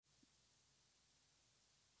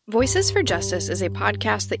Voices for Justice is a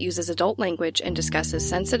podcast that uses adult language and discusses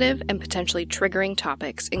sensitive and potentially triggering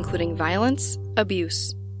topics, including violence,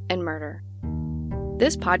 abuse, and murder.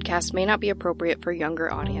 This podcast may not be appropriate for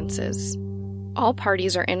younger audiences. All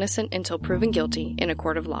parties are innocent until proven guilty in a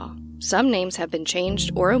court of law. Some names have been changed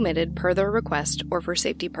or omitted per their request or for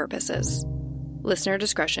safety purposes. Listener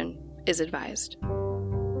discretion is advised.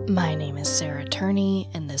 My name is Sarah Turney,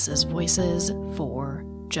 and this is Voices for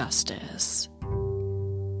Justice.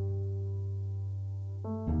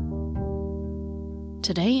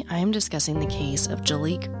 Today, I am discussing the case of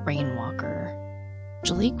Jaliek Rainwalker.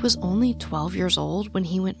 Jaliek was only 12 years old when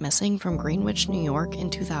he went missing from Greenwich, New York in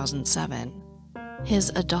 2007. His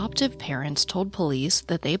adoptive parents told police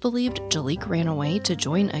that they believed Jaliek ran away to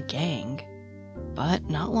join a gang. But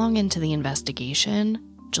not long into the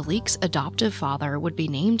investigation, Jaliek's adoptive father would be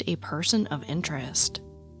named a person of interest.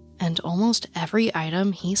 And almost every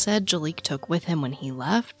item he said Jaliek took with him when he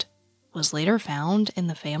left was later found in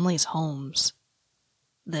the family's homes.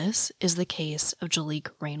 This is the case of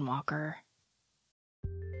Jaliek Rainwalker.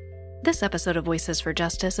 This episode of Voices for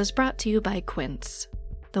Justice is brought to you by Quince.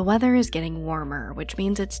 The weather is getting warmer, which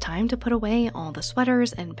means it's time to put away all the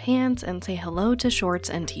sweaters and pants and say hello to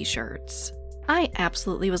shorts and t-shirts. I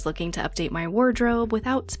absolutely was looking to update my wardrobe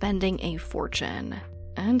without spending a fortune,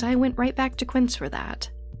 and I went right back to Quince for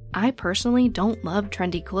that. I personally don't love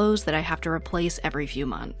trendy clothes that I have to replace every few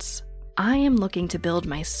months. I am looking to build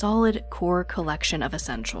my solid core collection of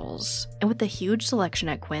essentials, and with the huge selection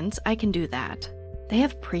at Quince, I can do that. They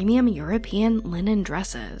have premium European linen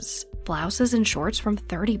dresses, blouses and shorts from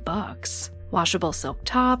 $30, washable silk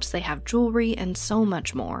tops, they have jewelry, and so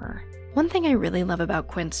much more. One thing I really love about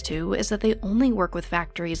Quince too is that they only work with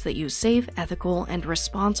factories that use safe, ethical, and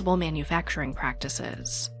responsible manufacturing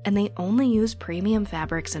practices. And they only use premium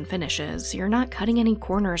fabrics and finishes, so you're not cutting any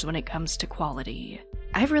corners when it comes to quality.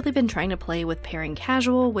 I've really been trying to play with pairing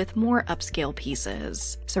casual with more upscale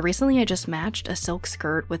pieces. So recently I just matched a silk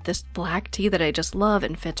skirt with this black tee that I just love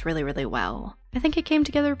and fits really, really well. I think it came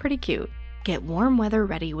together pretty cute. Get warm weather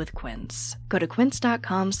ready with Quince. Go to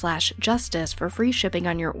quince.com/justice for free shipping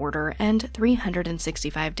on your order and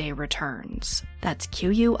 365-day returns. That's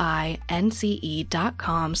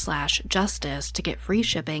QUINCE.com/justice to get free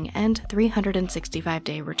shipping and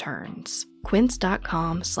 365-day returns.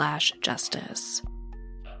 Quince.com/justice.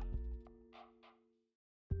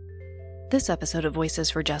 This episode of Voices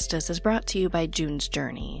for Justice is brought to you by June's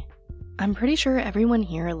Journey. I'm pretty sure everyone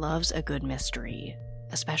here loves a good mystery,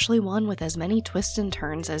 especially one with as many twists and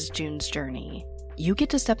turns as June's Journey. You get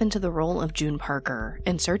to step into the role of June Parker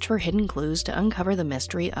and search for hidden clues to uncover the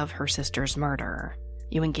mystery of her sister's murder.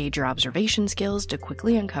 You engage your observation skills to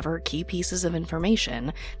quickly uncover key pieces of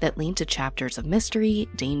information that lead to chapters of mystery,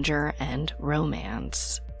 danger, and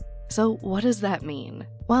romance. So what does that mean?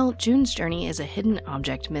 Well, June's Journey is a hidden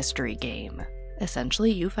object mystery game.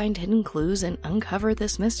 Essentially, you find hidden clues and uncover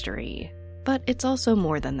this mystery. But it's also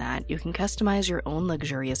more than that. You can customize your own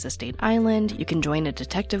luxurious estate island, you can join a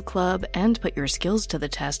detective club, and put your skills to the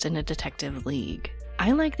test in a detective league.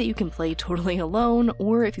 I like that you can play totally alone,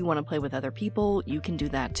 or if you want to play with other people, you can do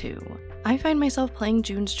that too. I find myself playing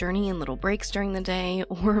June's Journey in little breaks during the day,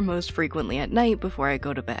 or most frequently at night before I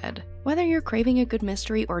go to bed. Whether you're craving a good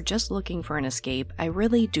mystery or just looking for an escape, I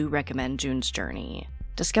really do recommend June's Journey.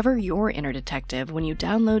 Discover your inner detective when you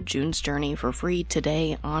download June's Journey for free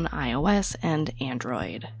today on iOS and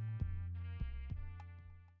Android.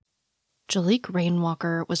 Jaliek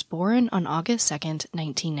Rainwalker was born on August 2nd,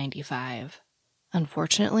 1995.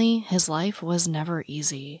 Unfortunately, his life was never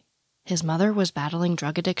easy. His mother was battling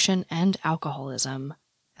drug addiction and alcoholism.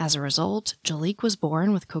 As a result, Jaliek was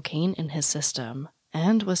born with cocaine in his system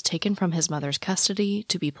and was taken from his mother's custody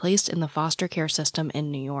to be placed in the foster care system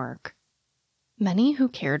in New York. Many who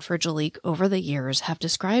cared for Jaliek over the years have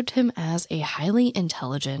described him as a highly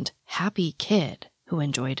intelligent, happy kid who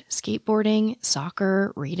enjoyed skateboarding,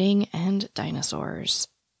 soccer, reading, and dinosaurs.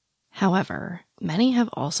 However, many have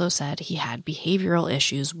also said he had behavioral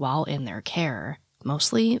issues while in their care,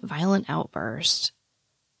 mostly violent outbursts.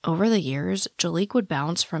 Over the years, Jaliek would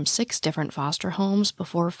bounce from 6 different foster homes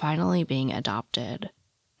before finally being adopted.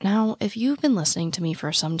 Now, if you've been listening to me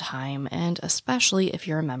for some time, and especially if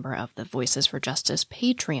you're a member of the Voices for Justice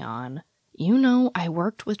Patreon, you know I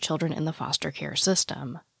worked with children in the foster care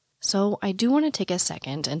system. So I do want to take a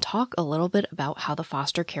second and talk a little bit about how the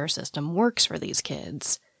foster care system works for these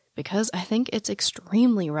kids, because I think it's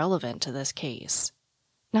extremely relevant to this case.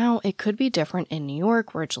 Now, it could be different in New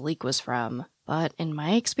York where Jaliek was from, but in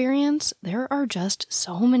my experience, there are just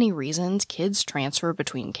so many reasons kids transfer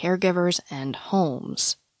between caregivers and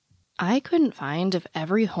homes. I couldn't find if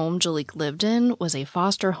every home Jalik lived in was a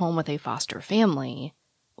foster home with a foster family,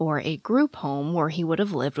 or a group home where he would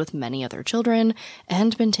have lived with many other children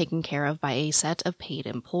and been taken care of by a set of paid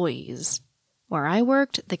employees. Where I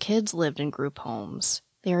worked, the kids lived in group homes.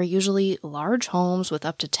 They are usually large homes with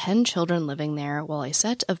up to 10 children living there while a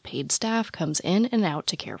set of paid staff comes in and out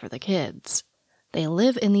to care for the kids. They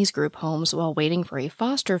live in these group homes while waiting for a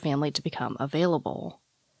foster family to become available,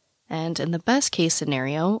 and in the best case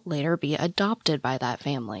scenario, later be adopted by that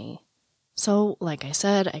family. So, like I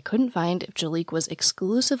said, I couldn't find if Jalik was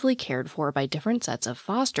exclusively cared for by different sets of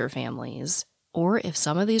foster families, or if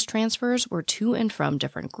some of these transfers were to and from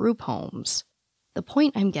different group homes. The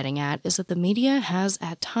point I'm getting at is that the media has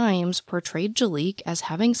at times portrayed Jalik as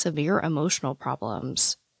having severe emotional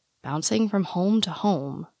problems, bouncing from home to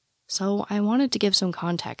home. So I wanted to give some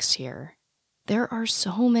context here. There are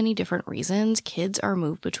so many different reasons kids are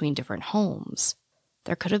moved between different homes.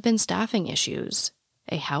 There could have been staffing issues.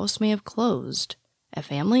 A house may have closed. A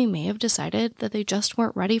family may have decided that they just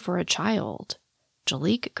weren't ready for a child.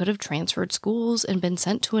 Jalik could have transferred schools and been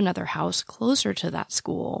sent to another house closer to that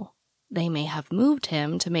school. They may have moved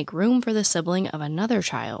him to make room for the sibling of another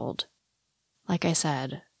child. Like I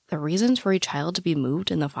said, the reasons for a child to be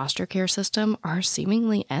moved in the foster care system are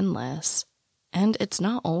seemingly endless. And it's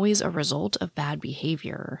not always a result of bad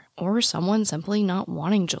behavior, or someone simply not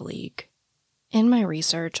wanting Jalik. In my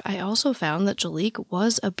research, I also found that Jalik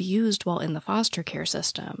was abused while in the foster care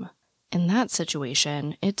system. In that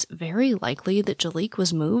situation, it's very likely that Jalik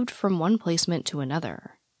was moved from one placement to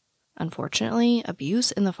another. Unfortunately,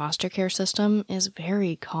 abuse in the foster care system is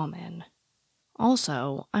very common.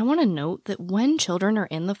 Also, I want to note that when children are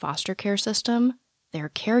in the foster care system, their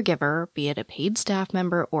caregiver, be it a paid staff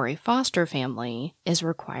member or a foster family, is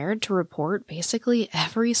required to report basically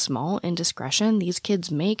every small indiscretion these kids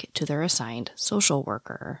make to their assigned social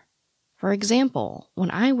worker. For example, when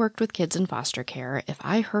I worked with kids in foster care, if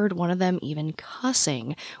I heard one of them even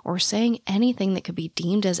cussing or saying anything that could be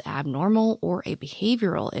deemed as abnormal or a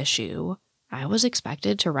behavioral issue, I was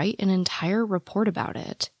expected to write an entire report about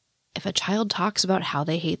it. If a child talks about how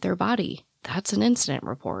they hate their body, that's an incident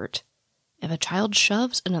report. If a child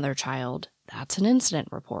shoves another child, that's an incident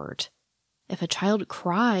report. If a child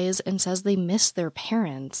cries and says they miss their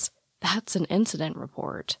parents, that's an incident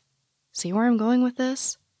report. See where I'm going with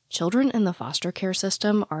this? Children in the foster care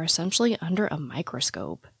system are essentially under a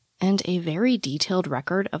microscope, and a very detailed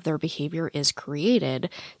record of their behavior is created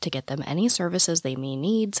to get them any services they may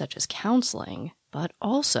need, such as counseling, but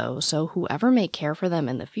also so whoever may care for them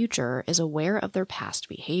in the future is aware of their past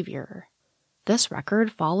behavior. This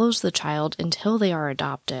record follows the child until they are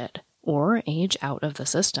adopted, or age out of the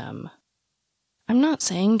system. I'm not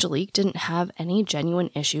saying Jalik didn't have any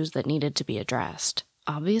genuine issues that needed to be addressed.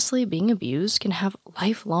 Obviously, being abused can have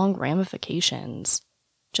lifelong ramifications.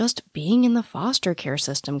 Just being in the foster care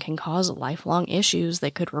system can cause lifelong issues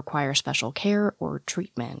that could require special care or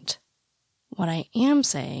treatment. What I am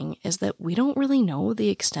saying is that we don't really know the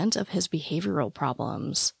extent of his behavioral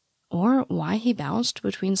problems, or why he bounced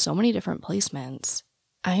between so many different placements.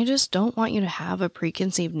 I just don't want you to have a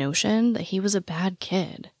preconceived notion that he was a bad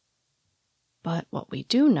kid. But what we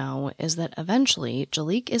do know is that eventually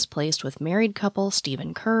Jalik is placed with married couple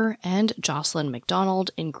Stephen Kerr and Jocelyn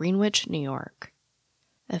McDonald in Greenwich, New York.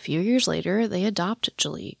 A few years later, they adopt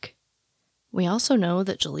Jalik. We also know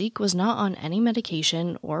that Jalik was not on any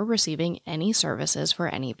medication or receiving any services for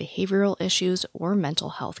any behavioral issues or mental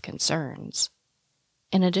health concerns.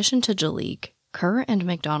 In addition to Jalik, Kerr and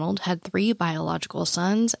McDonald had 3 biological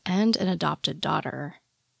sons and an adopted daughter.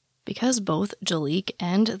 Because both Jalik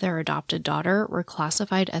and their adopted daughter were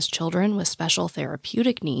classified as children with special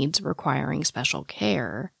therapeutic needs requiring special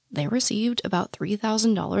care, they received about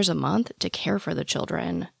 $3,000 a month to care for the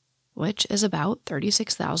children, which is about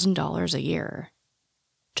 $36,000 a year.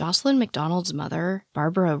 Jocelyn McDonald's mother,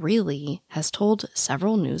 Barbara Reilly, has told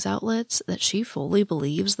several news outlets that she fully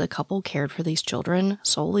believes the couple cared for these children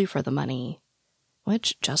solely for the money,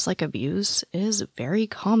 which, just like abuse, is very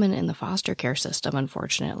common in the foster care system,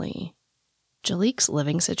 unfortunately. Jalik's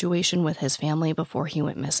living situation with his family before he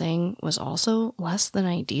went missing was also less than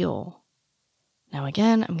ideal. Now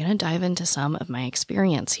again, I'm going to dive into some of my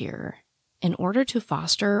experience here. In order to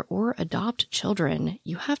foster or adopt children,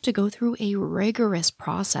 you have to go through a rigorous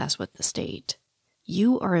process with the state.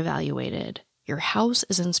 You are evaluated, your house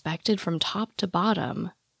is inspected from top to bottom,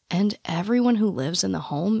 and everyone who lives in the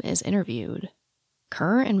home is interviewed.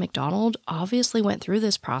 Kerr and McDonald obviously went through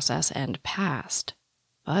this process and passed,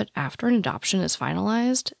 but after an adoption is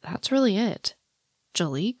finalized, that's really it.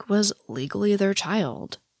 Jalik was legally their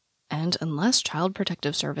child, and unless Child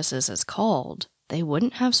Protective Services is called, they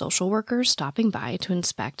wouldn't have social workers stopping by to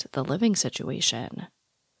inspect the living situation.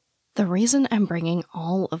 The reason I'm bringing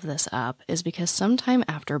all of this up is because sometime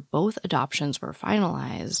after both adoptions were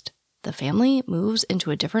finalized, the family moves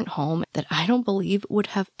into a different home that I don't believe would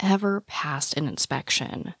have ever passed an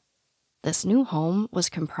inspection. This new home was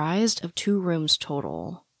comprised of 2 rooms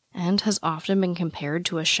total, and has often been compared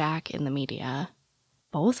to a shack in the media.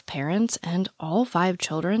 Both parents and all 5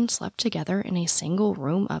 children slept together in a single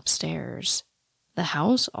room upstairs. The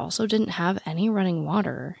house also didn't have any running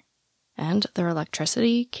water, and their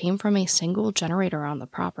electricity came from a single generator on the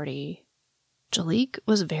property. Jaliek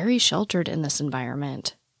was very sheltered in this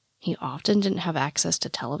environment. He often didn't have access to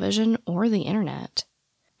television or the internet,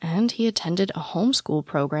 and he attended a homeschool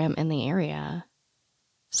program in the area.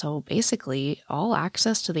 So basically, all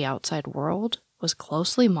access to the outside world was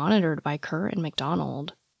closely monitored by Kerr and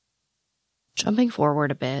McDonald. Jumping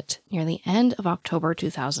forward a bit, near the end of October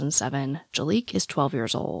 2007, Jaliek is 12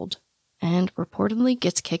 years old, and reportedly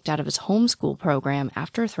gets kicked out of his homeschool program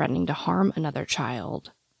after threatening to harm another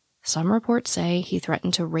child. Some reports say he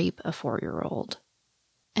threatened to rape a 4-year-old.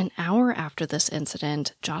 An hour after this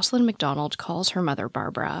incident, Jocelyn McDonald calls her mother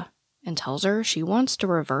Barbara and tells her she wants to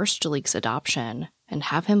reverse Jaliek's adoption and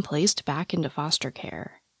have him placed back into foster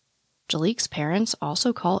care. Jaliek's parents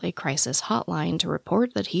also call a crisis hotline to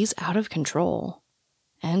report that he's out of control,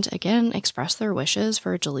 and again express their wishes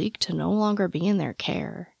for Jaliek to no longer be in their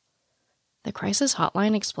care. The crisis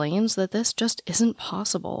hotline explains that this just isn't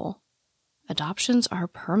possible. Adoptions are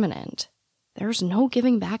permanent. There's no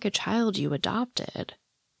giving back a child you adopted.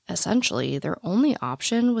 Essentially, their only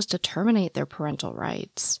option was to terminate their parental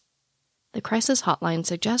rights. The crisis hotline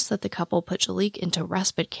suggests that the couple put Jaliek into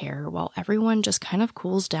respite care while everyone just kind of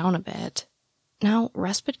cools down a bit. Now,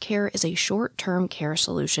 respite care is a short-term care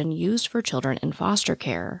solution used for children in foster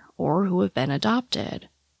care or who have been adopted.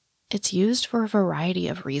 It's used for a variety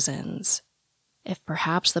of reasons. If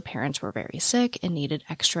perhaps the parents were very sick and needed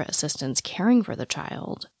extra assistance caring for the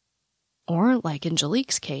child. Or, like in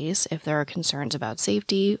Jaliek's case, if there are concerns about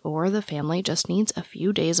safety or the family just needs a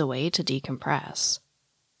few days away to decompress.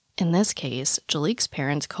 In this case, Jaliek's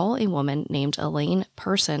parents call a woman named Elaine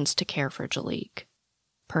Persons to care for Jaliek.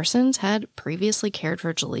 Persons had previously cared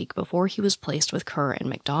for Jaliek before he was placed with Kerr and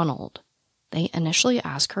McDonald. They initially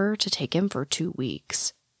ask her to take him for 2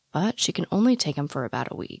 weeks, but she can only take him for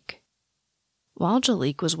about a week. While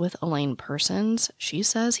Jaliek was with Elaine Persons, she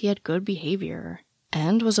says he had good behavior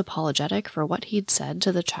and was apologetic for what he'd said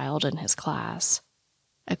to the child in his class.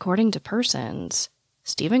 According to Persons,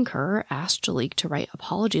 Stephen Kerr asked Jaliek to write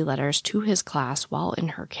apology letters to his class while in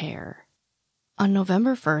her care. On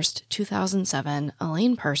November 1st, 2007,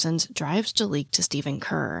 Elaine Persons drives Jaliek to Stephen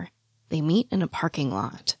Kerr. They meet in a parking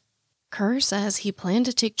lot. Kerr says he planned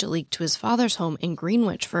to take Jaliek to his father's home in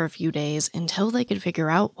Greenwich for a few days until they could figure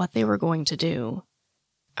out what they were going to do.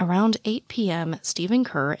 Around 8 p.m., Stephen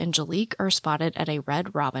Kerr and Jaliek are spotted at a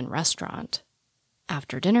Red Robin restaurant.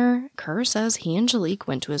 After dinner, Kerr says he and Jaliek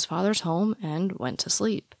went to his father's home and went to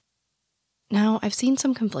sleep. Now, I've seen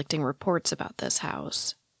some conflicting reports about this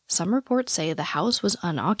house. Some reports say the house was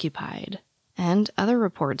unoccupied, and other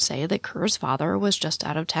reports say that Kerr's father was just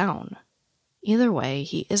out of town. Either way,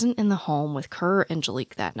 he isn't in the home with Kerr and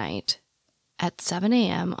Jaliek that night. At 7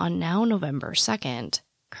 a.m. on now November 2nd,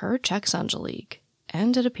 Kerr checks on Jaliek,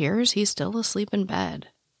 and it appears he's still asleep in bed.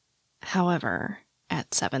 However,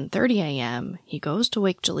 at 7:30 a.m., he goes to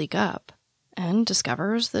wake Jaliek up, and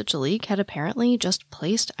discovers that Jaliek had apparently just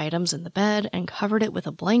placed items in the bed and covered it with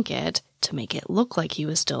a blanket to make it look like he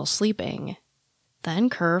was still sleeping. Then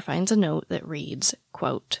Kerr finds a note that reads,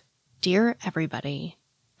 quote, "Dear everybody,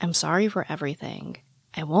 I'm sorry for everything.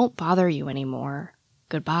 I won't bother you anymore.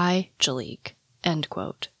 Goodbye, Jaliek." End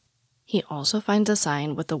quote. He also finds a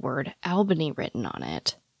sign with the word Albany written on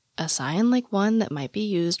it, a sign like one that might be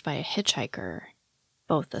used by a hitchhiker.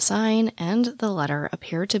 Both the sign and the letter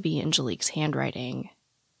appear to be in Jaliek's handwriting.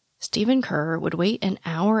 Stephen Kerr would wait an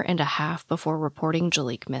hour and a half before reporting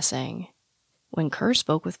Jaliek missing. When Kerr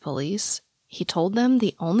spoke with police, he told them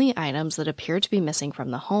the only items that appeared to be missing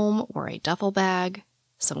from the home were a duffel bag,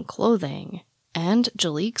 some clothing, and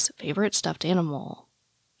Jaliek's favorite stuffed animal.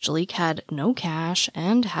 Jaliek had no cash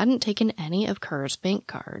and hadn't taken any of Kerr's bank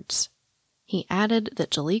cards. He added that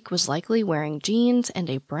Jaliek was likely wearing jeans and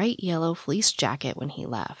a bright yellow fleece jacket when he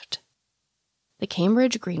left. The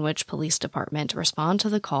Cambridge Greenwich Police Department respond to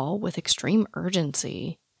the call with extreme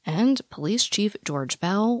urgency, and Police Chief George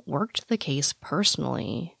Bell worked the case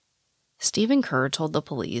personally. Stephen Kerr told the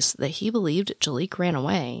police that he believed Jaliek ran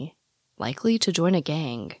away, likely to join a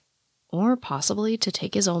gang, or possibly to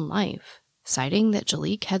take his own life, citing that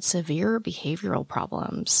Jaliek had severe behavioral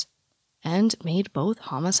problems. and made both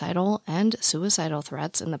homicidal and suicidal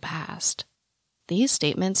threats in the past. These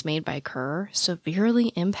statements made by Kerr severely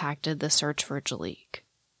impacted the search for Jaliek.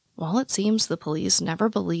 While it seems the police never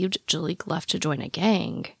believed Jaliek left to join a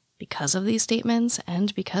gang, because of these statements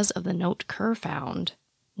and because of the note Kerr found,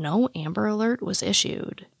 no Amber Alert was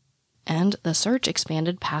issued. And the search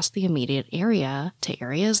expanded past the immediate area to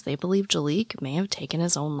areas they believe Jaliek may have taken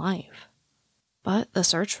his own life. But the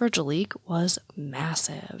search for Jaliek was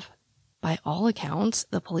massive. By all accounts,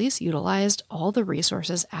 the police utilized all the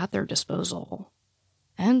resources at their disposal,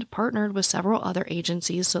 and partnered with several other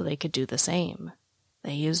agencies so they could do the same.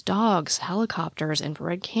 They used dogs, helicopters,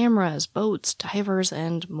 infrared cameras, boats, divers,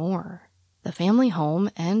 and more. The family home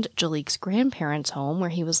and Jaliek's grandparents' home where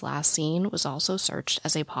he was last seen was also searched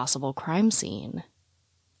as a possible crime scene.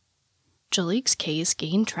 Jaliek's case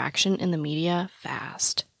gained traction in the media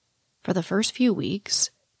fast. For the first few weeks,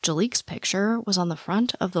 Jaliek's picture was on the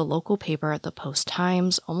front of the local paper at the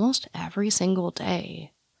Post-Times almost every single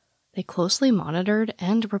day. They closely monitored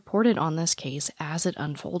and reported on this case as it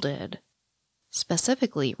unfolded.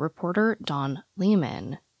 Specifically, reporter Don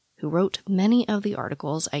Lehman, who wrote many of the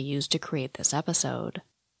articles I used to create this episode.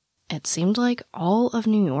 It seemed like all of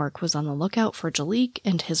New York was on the lookout for Jaliek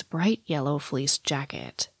and his bright yellow fleece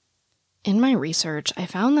jacket. In my research, I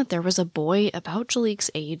found that there was a boy about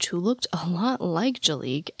Jaliek's age who looked a lot like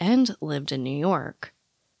Jaliek and lived in New York.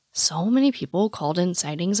 So many people called in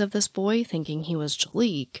sightings of this boy thinking he was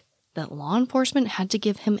Jaliek that law enforcement had to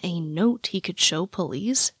give him a note he could show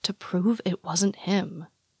police to prove it wasn't him.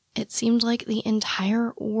 It seemed like the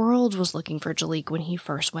entire world was looking for Jaliek when he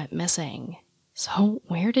first went missing. So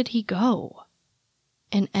where did he go?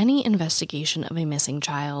 In any investigation of a missing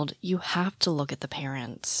child, you have to look at the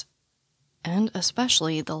parents. And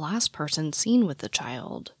especially the last person seen with the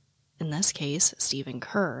child. In this case, Stephen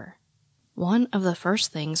Kerr. One of the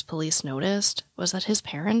first things police noticed was that his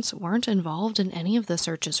parents weren't involved in any of the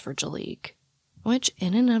searches for Jaliek, which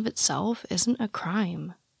in and of itself isn't a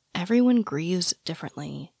crime. Everyone grieves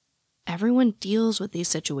differently. Everyone deals with these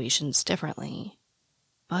situations differently.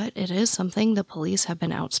 But it is something the police have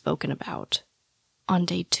been outspoken about. On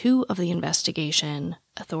day 2 of the investigation,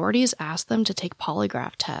 authorities asked them to take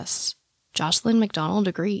polygraph tests. Jocelyn McDonald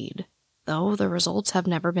agreed, though the results have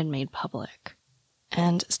never been made public.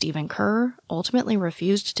 And Stephen Kerr ultimately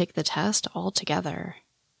refused to take the test altogether.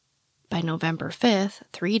 By November 5th,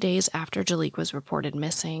 3 days after Jaliek was reported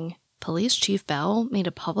missing, Police Chief Bell made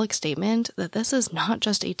a public statement that this is not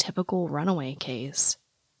just a typical runaway case.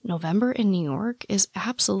 November in New York is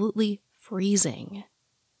absolutely freezing.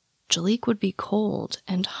 Jaliek would be cold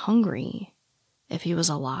and hungry. If he was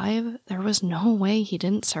alive, there was no way he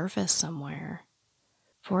didn't surface somewhere.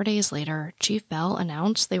 4 days later, Chief Bell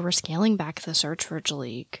announced they were scaling back the search for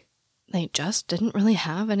Jaliek. They just didn't really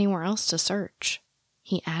have anywhere else to search.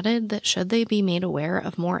 He added that should they be made aware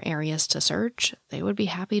of more areas to search, they would be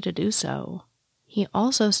happy to do so. He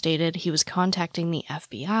also stated he was contacting the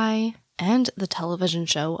FBI and the television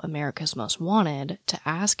show America's Most Wanted to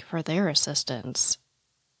ask for their assistance.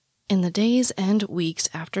 In the days and weeks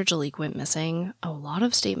after Jaliek went missing, a lot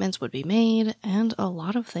of statements would be made and a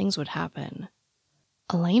lot of things would happen.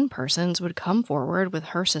 Elaine Persons would come forward with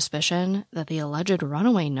her suspicion that the alleged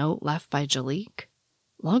runaway note left by Jaliek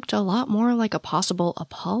looked a lot more like a possible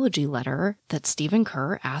apology letter that Stephen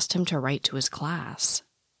Kerr asked him to write to his class.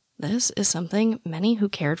 This is something many who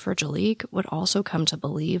cared for Jaliek would also come to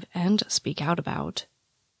believe and speak out about.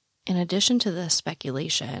 In addition to this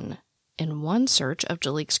speculation, in one search of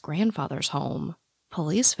Jaliek's grandfather's home,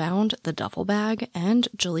 police found the duffel bag and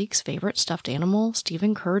Jaliek's favorite stuffed animal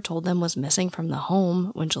Stephen Kerr told them was missing from the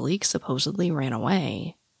home when Jaliek supposedly ran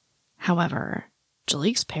away. However,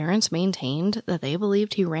 Jaliek's parents maintained that they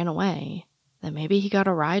believed he ran away, that maybe he got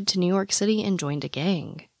a ride to New York City and joined a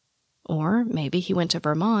gang. Or maybe he went to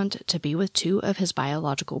Vermont to be with 2 of his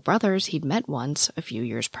biological brothers he'd met once a few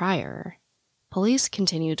years prior. Police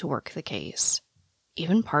continued to work the case,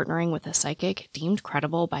 even partnering with a psychic deemed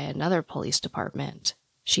credible by another police department.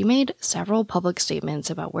 She made several public statements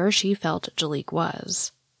about where she felt Jaliek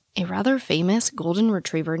was. A rather famous golden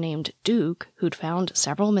retriever named Duke, who'd found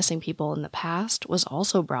several missing people in the past, was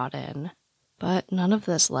also brought in, but none of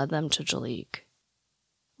this led them to Jaliek.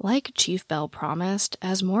 Like Chief Bell promised,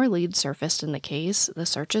 as more leads surfaced in the case, the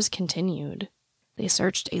searches continued. They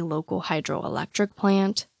searched a local hydroelectric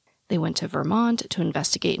plant. They went to Vermont to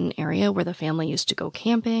investigate an area where the family used to go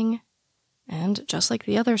camping. And just like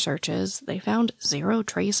the other searches, they found zero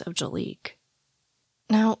trace of Jaliek.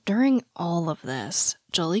 Now, during all of this,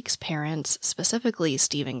 Jaliek's parents, specifically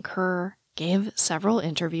Stephen Kerr, gave several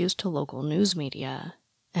interviews to local news media.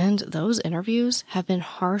 and those interviews have been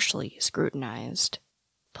harshly scrutinized.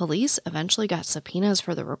 Police eventually got subpoenas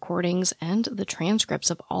for the recordings and the transcripts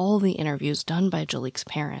of all the interviews done by Jaliq's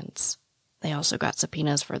parents. They also got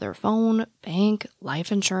subpoenas for their phone, bank,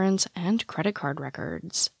 life insurance, and credit card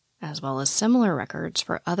records, as well as similar records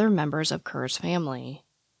for other members of Kerr's family.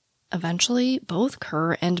 Eventually, both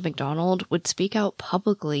Kerr and MacDonald would speak out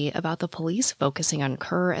publicly about the police focusing on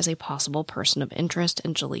Kerr as a possible person of interest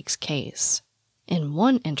in Jaliq's case. In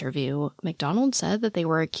one interview, MacDonald said that they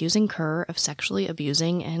were accusing Kerr of sexually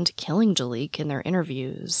abusing and killing Jaliq in their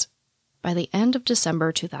interviews. By the end of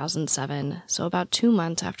December 2007, so about 2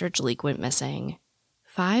 months after Jaliq went missing,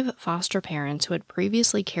 5 foster parents who had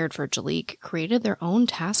previously cared for Jaliq created their own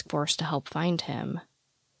task force to help find him.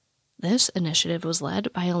 This initiative was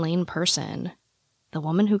led by Elaine Person, the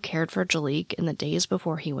woman who cared for Jaliq in the days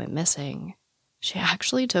before he went missing. She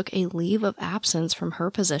actually took a leave of absence from her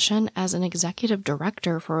position as an executive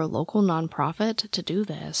director for a local nonprofit to do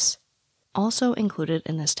this. Also included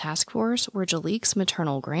in this task force were Jaliq's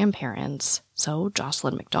maternal grandparents, so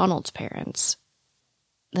Jocelyn MacDonald's parents.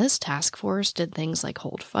 This task force did things like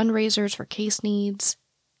hold fundraisers for case needs,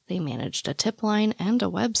 they managed a tip line and a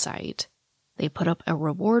website, they put up a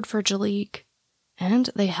reward for Jaliq, and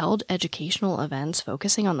they held educational events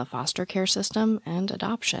focusing on the foster care system and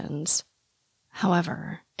adoptions.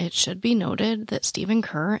 However, it should be noted that Stephen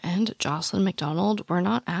Kerr and Jocelyn MacDonald were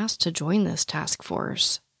not asked to join this task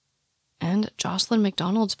force. And Jocelyn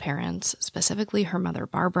MacDonald's parents, specifically her mother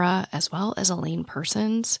Barbara, as well as Elaine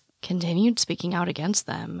Persons, continued speaking out against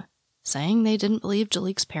them, saying they didn't believe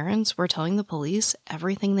Jaliq's parents were telling the police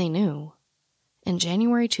everything they knew. In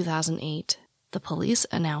January 2008, the police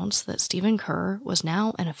announced that Stephen Kerr was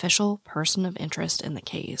now an official person of interest in the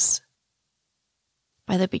case.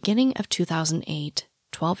 By the beginning of 2008,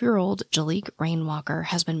 12-year-old Jaliq Rainwalker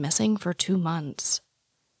has been missing for 2 months.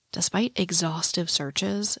 Despite exhaustive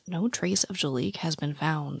searches, no trace of Jaliq has been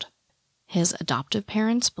found. His adoptive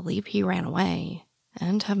parents believe he ran away,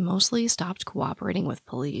 and have mostly stopped cooperating with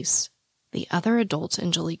police. The other adults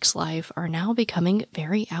in Jaliq's life are now becoming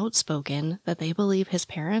very outspoken that they believe his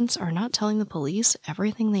parents are not telling the police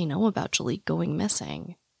everything they know about Jaliq going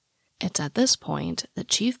missing. It's at this point that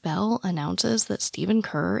Chief Bell announces that Stephen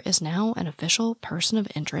Kerr is now an official person of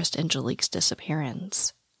interest in Jaliq's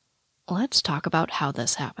disappearance. Let's talk about how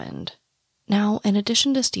this happened. Now, in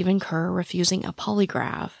addition to Stephen Kerr refusing a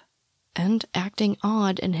polygraph and acting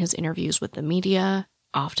odd in his interviews with the media,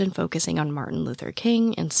 often focusing on Martin Luther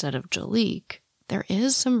King instead of Jaliq, there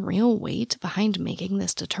is some real weight behind making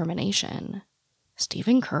this determination.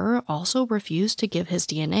 Stephen Kerr also refused to give his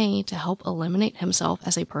DNA to help eliminate himself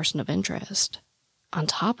as a person of interest. On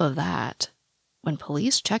top of that, when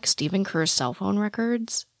police checked Stephen Kerr's cell phone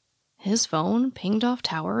records, his phone pinged off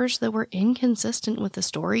towers that were inconsistent with the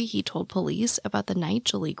story he told police about the night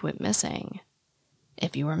Jaliq went missing.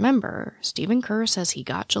 If you remember, Stephen Kerr says he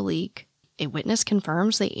got Jaliq, a witness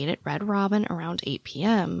confirms they ate at Red Robin around 8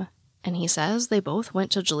 p.m., and he says they both went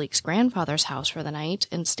to Jaliq's grandfather's house for the night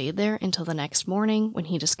and stayed there until the next morning when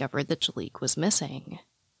he discovered that Jaliq was missing.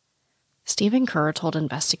 Stephen Kerr told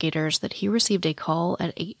investigators that he received a call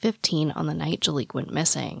at 8:15 on the night Jaliq went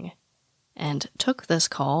missing, and took this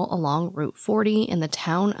call along Route 40 in the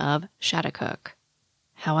town of Shattuck.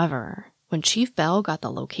 However, when Chief Bell got the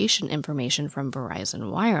location information from Verizon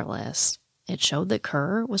Wireless, it showed that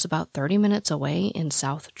Kerr was about 30 minutes away in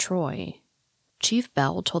South Troy. Chief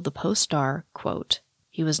Bell told the Post-Star, quote,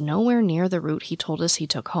 "He was nowhere near the route he told us he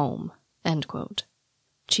took home," end quote.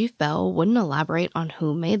 Chief Bell wouldn't elaborate on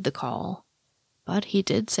who made the call, but he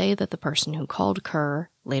did say that the person who called Kerr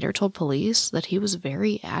later told police that he was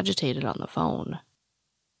very agitated on the phone.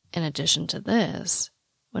 In addition to this,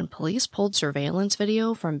 when police pulled surveillance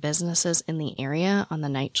video from businesses in the area on the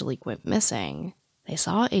night Jaliq went missing, they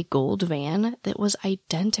saw a gold van that was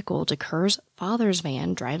identical to Kerr's father's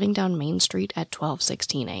van driving down Main Street at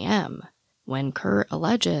 12:16 a.m., when Kerr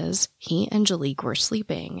alleges he and Jaliq were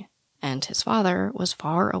sleeping, and his father was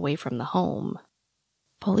far away from the home.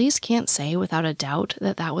 Police can't say without a doubt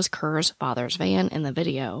that that was Kerr's father's van in the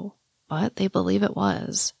video, but they believe it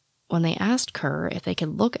was. When they asked Kerr if they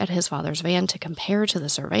could look at his father's van to compare to the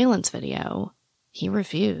surveillance video, he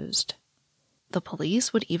refused. The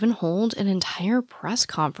police would even hold an entire press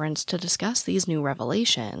conference to discuss these new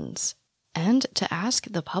revelations, and to ask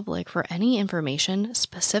the public for any information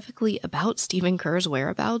specifically about Stephen Kerr's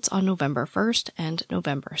whereabouts on November 1st and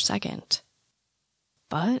November 2nd.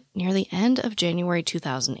 But near the end of January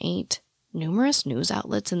 2008, numerous news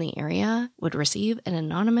outlets in the area would receive an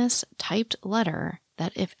anonymous typed letter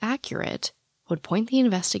that, if accurate, would point the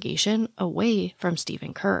investigation away from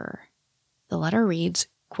Stephen Kerr. The letter reads,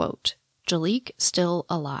 quote, Jaliek still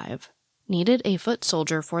alive. Needed a foot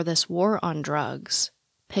soldier for this war on drugs.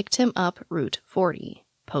 Picked him up Route 40,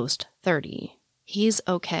 post 30. He's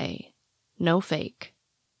okay. No fake.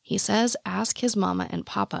 He says ask his mama and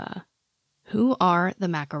papa. Who are the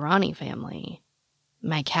Macaroni family?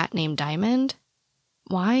 My cat named Diamond?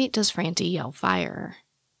 Why does Franti yell fire?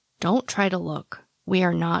 Don't try to look. We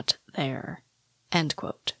are not there. End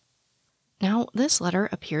quote. Now, this letter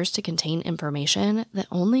appears to contain information that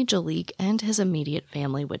only Jaliek and his immediate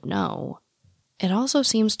family would know. It also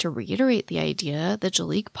seems to reiterate the idea that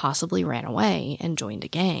Jaliek possibly ran away and joined a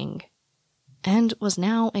gang, and was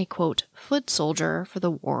now a, quote, foot soldier for the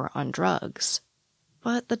war on drugs.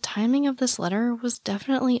 But the timing of this letter was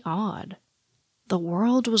definitely odd. The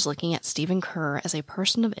world was looking at Stephen Kerr as a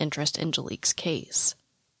person of interest in Jaliek's case.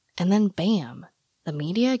 And then bam! The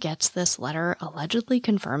media gets this letter allegedly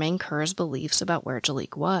confirming Kerr's beliefs about where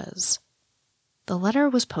Jaliek was. The letter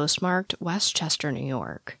was postmarked Westchester, New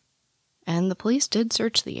York, and the police did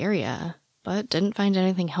search the area, but didn't find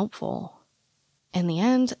anything helpful. In the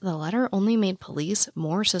end, the letter only made police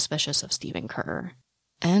more suspicious of Stephen Kerr,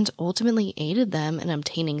 and ultimately aided them in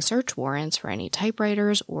obtaining search warrants for any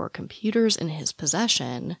typewriters or computers in his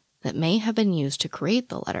possession that may have been used to create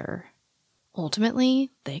the letter.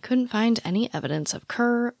 Ultimately, they couldn't find any evidence of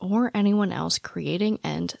Kerr or anyone else creating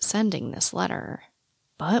and sending this letter.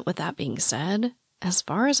 But with that being said, as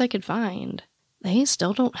far as I could find, they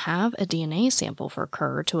still don't have a DNA sample for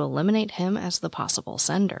Kerr to eliminate him as the possible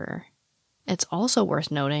sender. It's also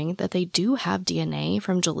worth noting that they do have DNA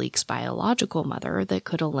from Jaliek's biological mother that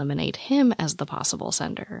could eliminate him as the possible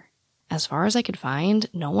sender. As far as I could find,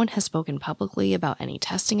 no one has spoken publicly about any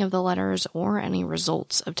testing of the letters or any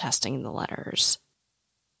results of testing the letters.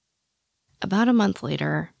 About a month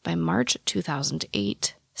later, by March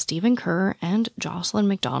 2008, Stephen Kerr and Jocelyn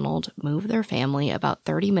McDonald moved their family about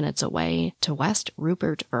 30 minutes away to West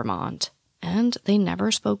Rupert, Vermont, and they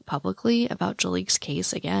never spoke publicly about Jaliek's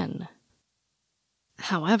case again.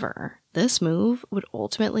 However, this move would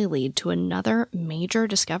ultimately lead to another major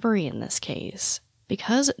discovery in this case.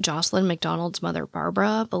 Because Jocelyn McDonald's mother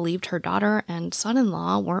Barbara believed her daughter and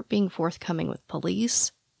son-in-law weren't being forthcoming with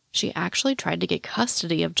police, she actually tried to get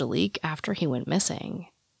custody of Jaliek after he went missing.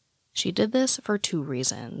 She did this for 2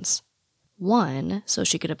 reasons. 1, so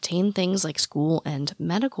she could obtain things like school and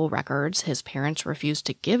medical records his parents refused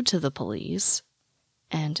to give to the police,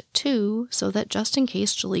 and 2, so that just in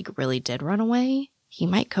case Jaliek really did run away, he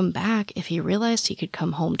might come back if he realized he could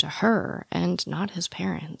come home to her and not his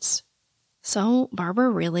parents. So Barbara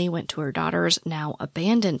really went to her daughter's now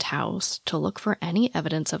abandoned house to look for any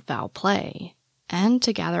evidence of foul play, and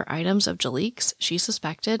to gather items of Jaliek's she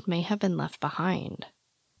suspected may have been left behind.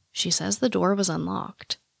 She says the door was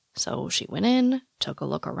unlocked, so she went in, took a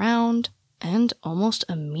look around, and almost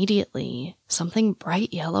immediately something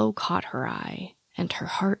bright yellow caught her eye, and her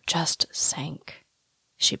heart just sank.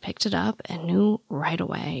 She picked it up and knew right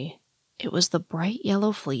away. It was the bright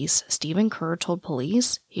yellow fleece Stephen Kerr told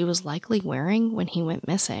police he was likely wearing when he went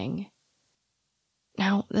missing.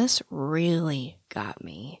 Now, this really got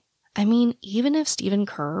me. I mean, even if Stephen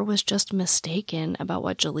Kerr was just mistaken about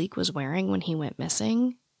what Jaliek was wearing when he went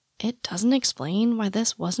missing, it doesn't explain why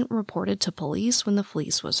this wasn't reported to police when the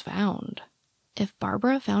fleece was found. If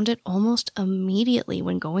Barbara found it almost immediately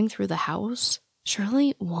when going through the house,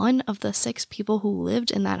 surely one of the 6 people who lived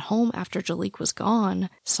in that home after Jaliek was gone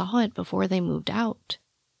saw it before they moved out.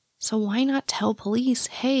 So why not tell police,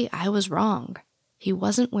 hey, I was wrong. He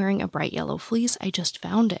wasn't wearing a bright yellow fleece, I just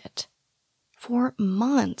found it. For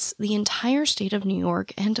months, the entire state of New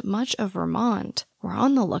York and much of Vermont were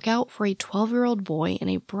on the lookout for a 12-year-old boy in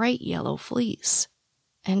a bright yellow fleece.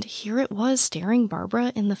 And here it was staring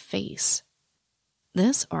Barbara in the face.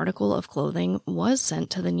 This article of clothing was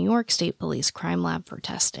sent to the New York State Police Crime Lab for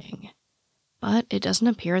testing, but it doesn't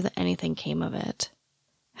appear that anything came of it.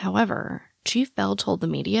 However, Chief Bell told the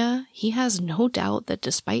media he has no doubt that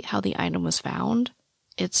despite how the item was found,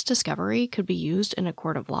 its discovery could be used in a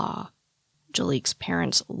court of law. Jaliek's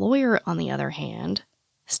parents' lawyer, on the other hand,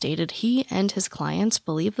 stated he and his clients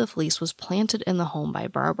believe the fleece was planted in the home by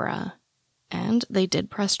Barbara, and they did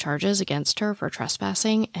press charges against her for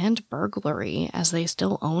trespassing and burglary as they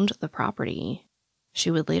still owned the property.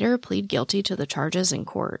 She would later plead guilty to the charges in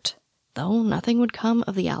court, though nothing would come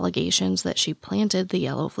of the allegations that she planted the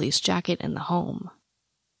yellow fleece jacket in the home.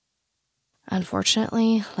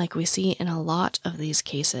 Unfortunately, like we see in a lot of these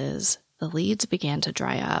cases, the leads began to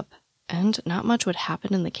dry up, and not much would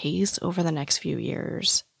happen in the case over the next few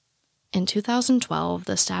years. In 2012,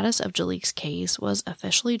 the status of Jaliek's case was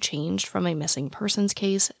officially changed from a missing persons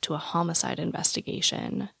case to a homicide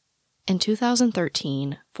investigation. In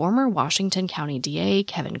 2013, former Washington County DA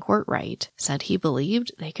Kevin Courtright said he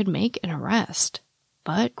believed they could make an arrest.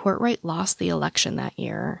 But Courtright lost the election that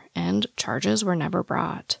year, and charges were never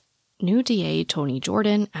brought. New DA Tony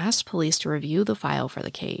Jordan asked police to review the file for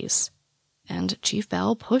the case, and Chief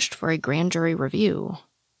Bell pushed for a grand jury review,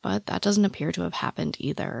 but that doesn't appear to have happened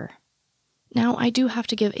either. Now, I do have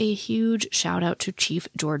to give a huge shout out to Chief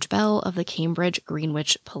George Bell of the Cambridge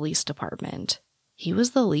Greenwich Police Department. He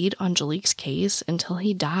was the lead on Jaliek's case until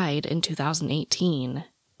he died in 2018.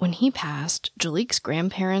 When he passed, Jaliek's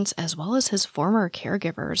grandparents as well as his former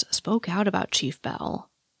caregivers spoke out about Chief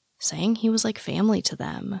Bell, saying he was like family to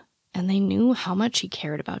them, and they knew how much he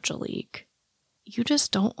cared about Jaliek. You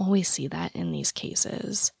just don't always see that in these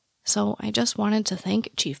cases, so I just wanted to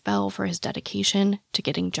thank Chief Bell for his dedication to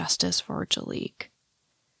getting justice for Jaliek.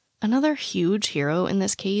 Another huge hero in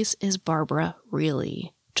this case is Barbara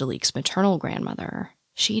Reilly, Jaliek's maternal grandmother.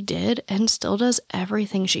 She did and still does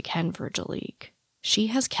everything she can for Jaliek. She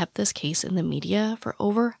has kept this case in the media for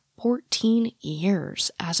over 14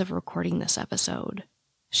 years as of recording this episode.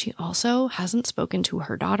 She also hasn't spoken to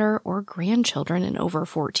her daughter or grandchildren in over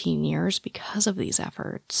 14 years because of these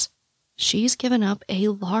efforts. She's given up a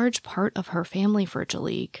large part of her family for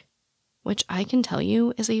Jaliek, which I can tell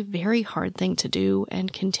you is a very hard thing to do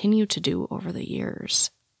and continue to do over the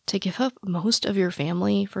years. To give up most of your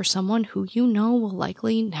family for someone who you know will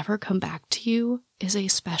likely never come back to you is a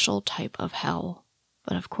special type of hell.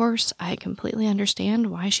 But of course, I completely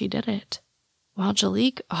understand why she did it. While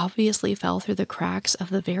Jaliek obviously fell through the cracks of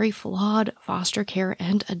the very flawed foster care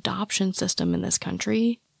and adoption system in this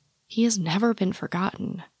country, he has never been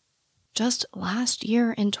forgotten. Just last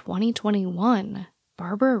year in 2021,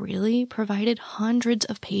 Barbara Reilly provided hundreds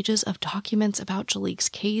of pages of documents about Jaliek's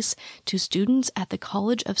case to students at the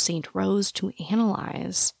College of St. Rose to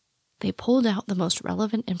analyze. They pulled out the most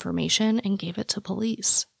relevant information and gave it to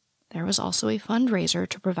police. There was also a fundraiser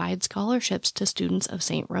to provide scholarships to students of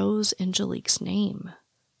St. Rose in Jaliek's name.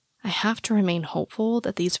 I have to remain hopeful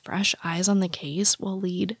that these fresh eyes on the case will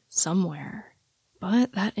lead somewhere.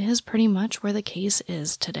 But that is pretty much where the case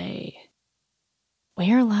is today.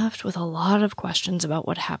 We are left with a lot of questions about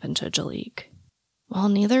what happened to Jaliek. While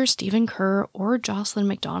neither Stephen Kerr or Jocelyn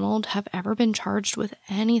McDonald have ever been charged with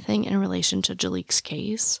anything in relation to Jaliek's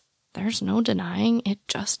case, there's no denying it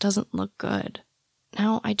just doesn't look good.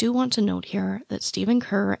 Now, I do want to note here that Stephen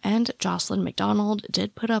Kerr and Jocelyn McDonald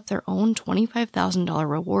did put up their own $25,000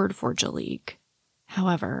 reward for Jaliek.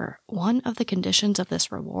 However, one of the conditions of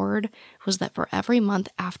this reward was that for every month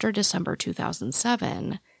after December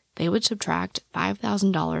 2007, they would subtract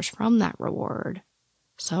 $5,000 from that reward.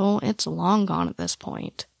 So it's long gone at this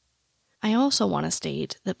point. I also want to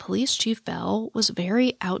state that Police Chief Bell was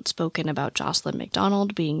very outspoken about Jocelyn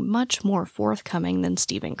McDonald being much more forthcoming than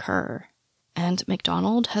Stephen Kerr. And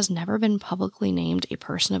McDonald has never been publicly named a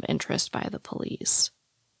person of interest by the police.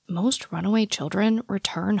 Most runaway children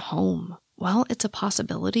return home. While it's a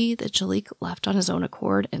possibility that Jaliek left on his own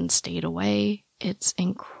accord and stayed away, it's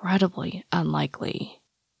incredibly unlikely.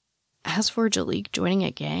 As for Jaliek joining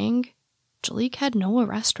a gang, Jaliek had no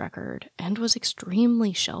arrest record and was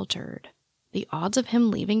extremely sheltered. The odds of him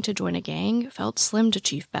leaving to join a gang felt slim to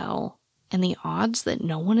Chief Bell, and the odds that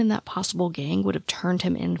no one in that possible gang would have turned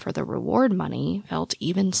him in for the reward money felt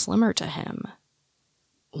even slimmer to him.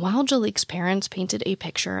 While Jaliek's parents painted a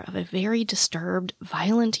picture of a very disturbed,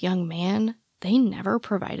 violent young man, they never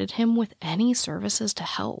provided him with any services to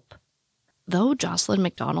help. Though Jocelyn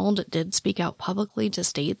McDonald did speak out publicly to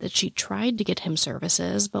state that she tried to get him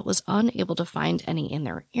services but was unable to find any in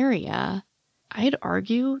their area, I'd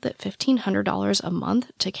argue that $1,500 a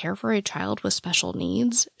month to care for a child with special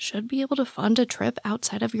needs should be able to fund a trip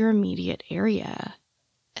outside of your immediate area,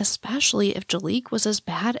 especially if Jaliek was as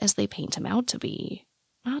bad as they paint him out to be.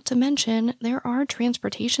 Not to mention, there are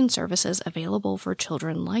transportation services available for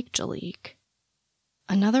children like Jaliek.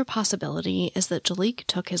 Another possibility is that Jaliek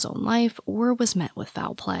took his own life or was met with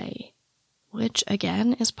foul play, which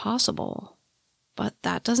again is possible. But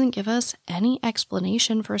that doesn't give us any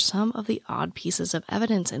explanation for some of the odd pieces of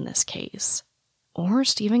evidence in this case, or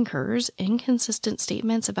Stephen Kerr's inconsistent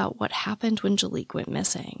statements about what happened when Jaliek went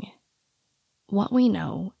missing. What we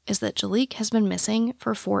know is that Jaliek has been missing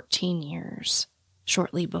for 14 years.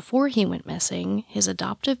 Shortly before he went missing, his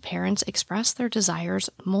adoptive parents expressed their desires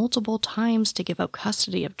multiple times to give up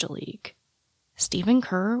custody of Jaliek. Stephen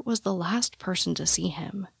Kerr was the last person to see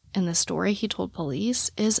him, and the story he told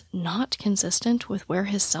police is not consistent with where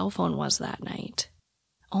his cell phone was that night.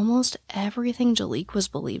 Almost everything Jaliek was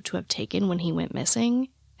believed to have taken when he went missing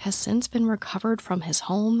has since been recovered from his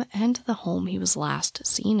home and the home he was last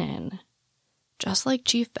seen in. Just like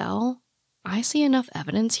Chief Bell, I see enough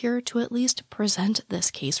evidence here to at least present this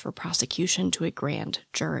case for prosecution to a grand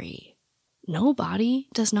jury. No body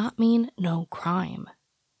does not mean no crime.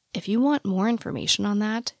 If you want more information on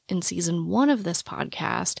that, in season 1 of this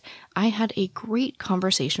podcast, I had a great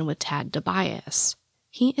conversation with Tad DeBias.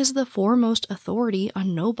 He is the foremost authority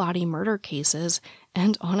on no-body murder cases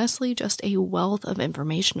and honestly just a wealth of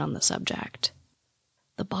information on the subject.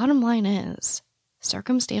 The bottom line is,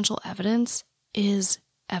 circumstantial evidence is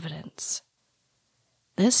evidence.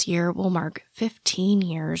 This year will mark 15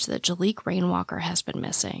 years that Jaliek Rainwalker has been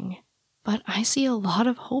missing, but I see a lot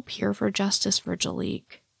of hope here for justice for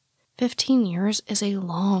Jaliek. 15 years is a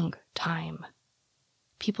long time.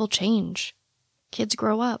 People change. Kids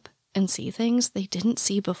grow up and see things they didn't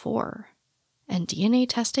see before. And DNA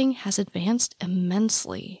testing has advanced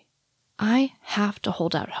immensely. I have to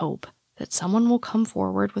hold out hope that someone will come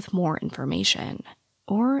forward with more information,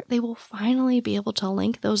 or they will finally be able to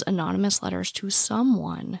link those anonymous letters to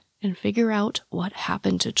someone and figure out what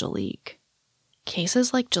happened to Jaliek.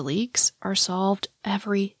 Cases like Jaliek's are solved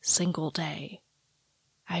every single day.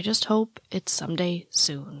 I just hope it's someday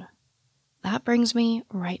soon. That brings me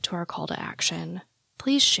right to our call to action.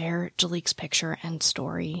 Please share Jaliek's picture and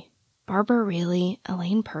story. Barbara Reilly,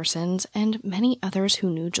 Elaine Persons, and many others who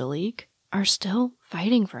knew Jaliek are still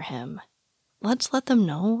fighting for him. Let's let them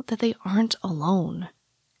know that they aren't alone,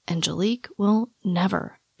 and Jaliek will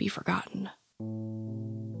never be forgotten.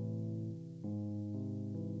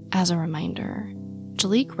 As a reminder,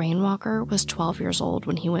 Jaliek Rainwalker was 12 years old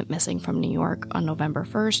when he went missing from New York on November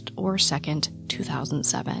 1st or 2nd,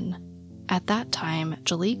 2007. At that time,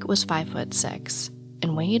 Jaliek was 5'6"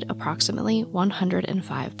 and weighed approximately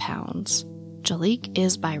 105 pounds. Jaliek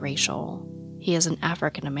is biracial. He is an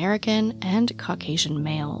African American and Caucasian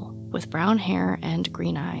male with brown hair and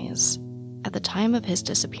green eyes. At the time of his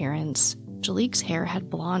disappearance, Jaliek's hair had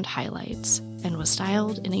blonde highlights and was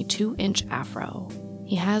styled in a 2-inch afro.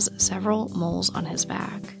 He has several moles on his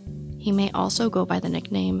back. He may also go by the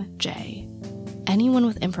nickname Jay. Anyone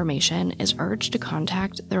with information is urged to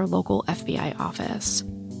contact their local FBI office.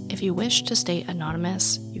 If you wish to stay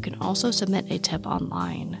anonymous, you can also submit a tip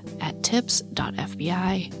online at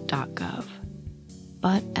tips.fbi.gov.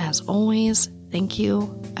 But as always, thank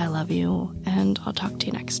you, I love you, and I'll talk to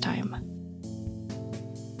you next time.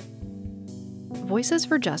 Voices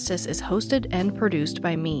for Justice is hosted and produced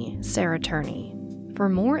by me, Sarah Turney. For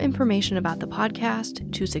more information about the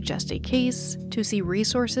podcast, to suggest a case, to see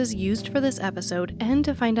resources used for this episode, and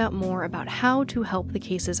to find out more about how to help the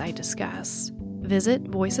cases I discuss, visit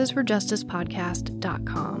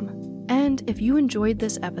voicesforjusticepodcast.com. And if you enjoyed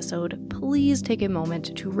this episode, please take a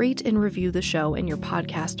moment to rate and review the show in your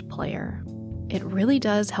podcast player. It really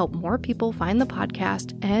does help more people find the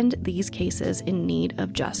podcast and these cases in need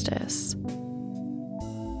of justice.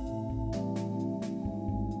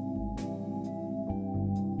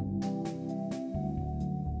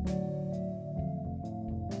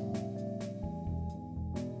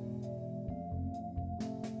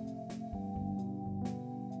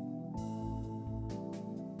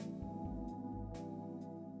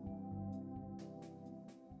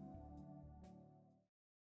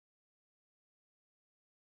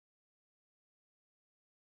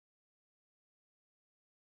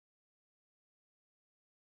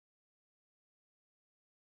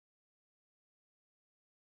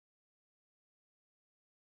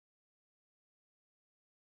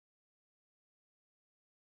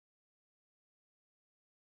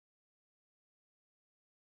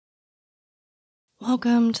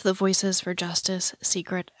 Welcome to the Voices for Justice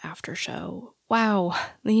Secret After Show. Wow,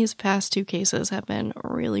 these past 2 cases have been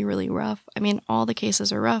really, really rough. I mean, all the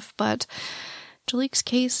cases are rough, but Jaliek's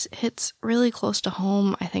case hits really close to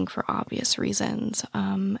home, I think, for obvious reasons.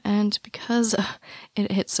 And because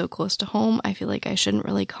it hits so close to home, I feel like I shouldn't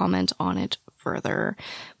really comment on it further.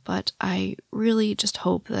 But I really just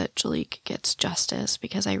hope that Jaliek gets justice,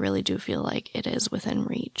 because I really do feel like it is within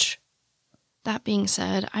reach. That being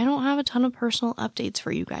said, I don't have a ton of personal updates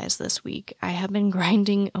for you guys this week. I have been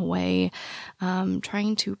grinding away,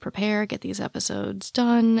 trying to prepare, get these episodes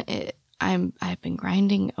done. I've been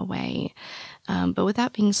grinding away. But with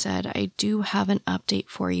that being said, I do have an update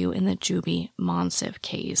for you in the Juby Monsiv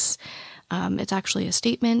case. It's actually a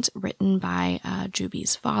statement written by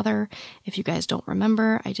Juby's father. If you guys don't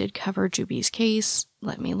remember, I did cover Juby's case.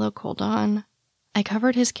 Let me look, hold on. I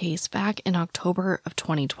covered his case back in October of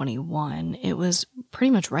 2021. It was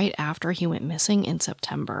pretty much right after he went missing in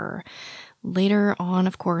September. Later on,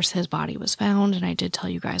 of course, his body was found, and I did tell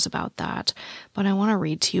you guys about that. But I want to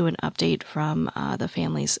read to you an update from the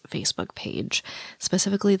family's Facebook page.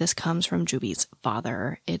 Specifically, this comes from Juby's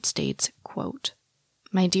father. It states, quote,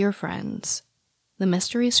 My dear friends, the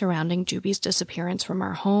mystery surrounding Juby's disappearance from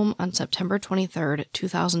our home on September 23,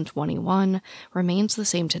 2021 remains the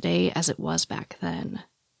same today as it was back then.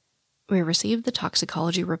 We received the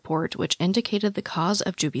toxicology report which indicated the cause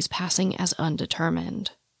of Juby's passing as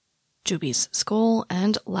undetermined. Juby's skull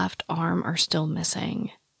and left arm are still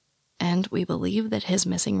missing, and we believe that his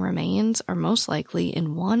missing remains are most likely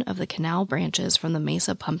in one of the canal branches from the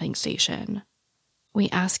Mesa pumping station. We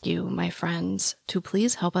ask you, my friends, to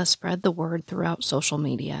please help us spread the word throughout social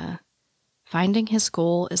media. Finding his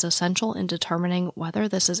skull is essential in determining whether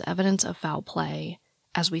this is evidence of foul play,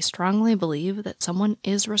 as we strongly believe that someone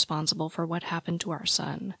is responsible for what happened to our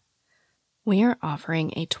son. We are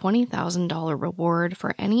offering a $20,000 reward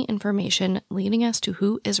for any information leading us to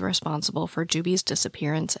who is responsible for Juby's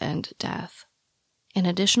disappearance and death. An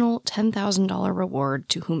additional $10,000 reward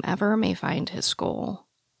to whomever may find his skull.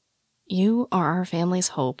 You are our family's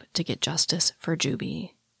hope to get justice for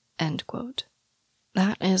Juby. End quote.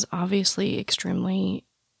 That is obviously extremely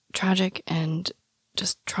tragic and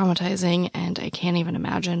just traumatizing, and I can't even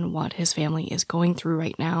imagine what his family is going through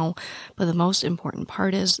right now, but the most important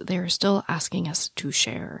part is they're still asking us to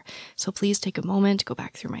share. So please take a moment, go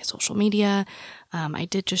back through my social media. I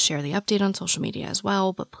did just share the update on social media as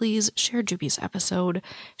well, but please share Juby's episode,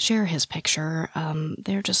 share his picture.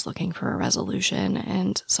 They're just looking for a resolution,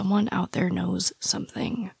 and someone out there knows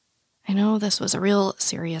something. I know this was a real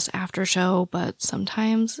serious after show, but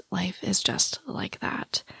sometimes life is just like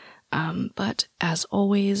that. But as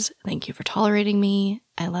always, thank you for tolerating me.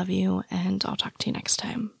 I love you, and I'll talk to you next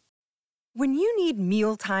time. When you need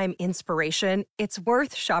mealtime inspiration, it's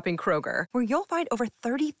worth shopping Kroger, where you'll find over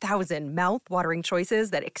 30,000 mouth-watering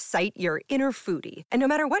choices that excite your inner foodie. And no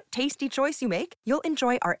matter what tasty choice you make, you'll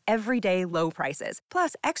enjoy our everyday low prices,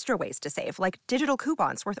 plus extra ways to save, like digital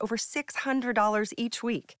coupons worth over $600 each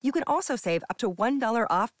week. You can also save up to $1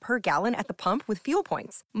 off per gallon at the pump with fuel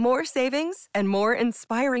points. More savings and more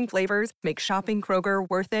inspiring flavors make shopping Kroger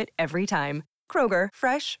worth it every time. Kroger,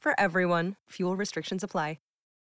 fresh for everyone. Fuel restrictions apply.